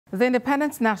The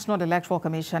Independent National Electoral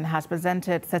Commission has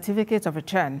presented certificates of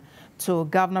return to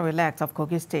Governor-elect of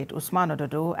Kogi State, Usman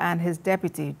Ododo, and his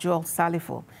deputy, Joel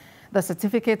Salifu. The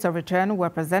certificates of return were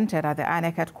presented at the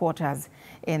INEC headquarters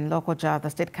in Lokoja, the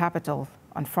state capital,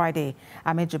 on Friday,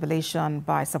 amid jubilation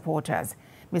by supporters.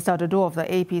 Mr. Ododo of the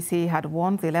APC had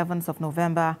won the 11th of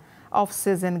November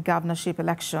off-season governorship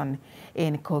election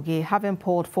in Kogi, having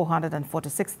polled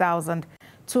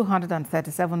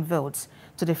 446,237 votes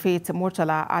to defeat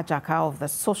Murtala Ajaka of the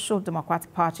Social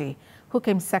Democratic Party, who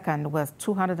came second with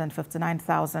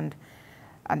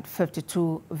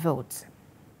 259,052 votes.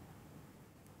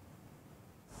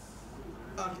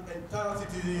 And the entire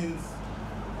citizens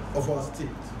of our state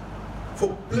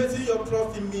for placing your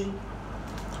trust in me,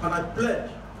 and I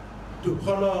pledge to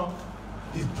honor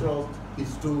this trust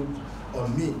bestowed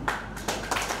on me.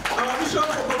 Our mission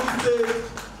for Kogi State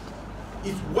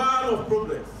is one of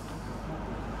progress,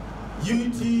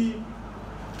 unity,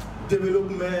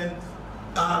 development,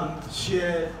 and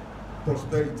shared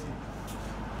prosperity.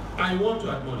 I want to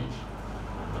acknowledge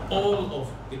all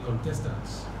of the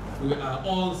contestants. We are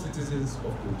all citizens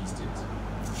of Kogi State.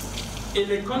 In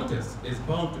a contest, there's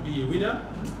bound to be a winner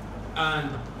and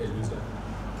a loser.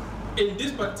 In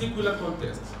this particular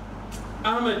contest,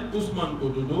 Usman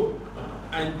Ododo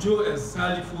and Joel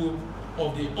Salifu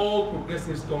of the All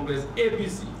Progressives Congress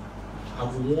APC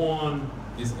have won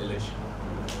this election.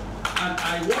 And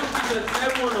I want to tell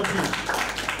every one of you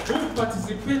who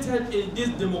participated in this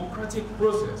democratic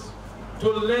process to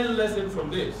learn lessons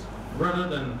from this rather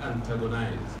than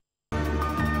antagonize.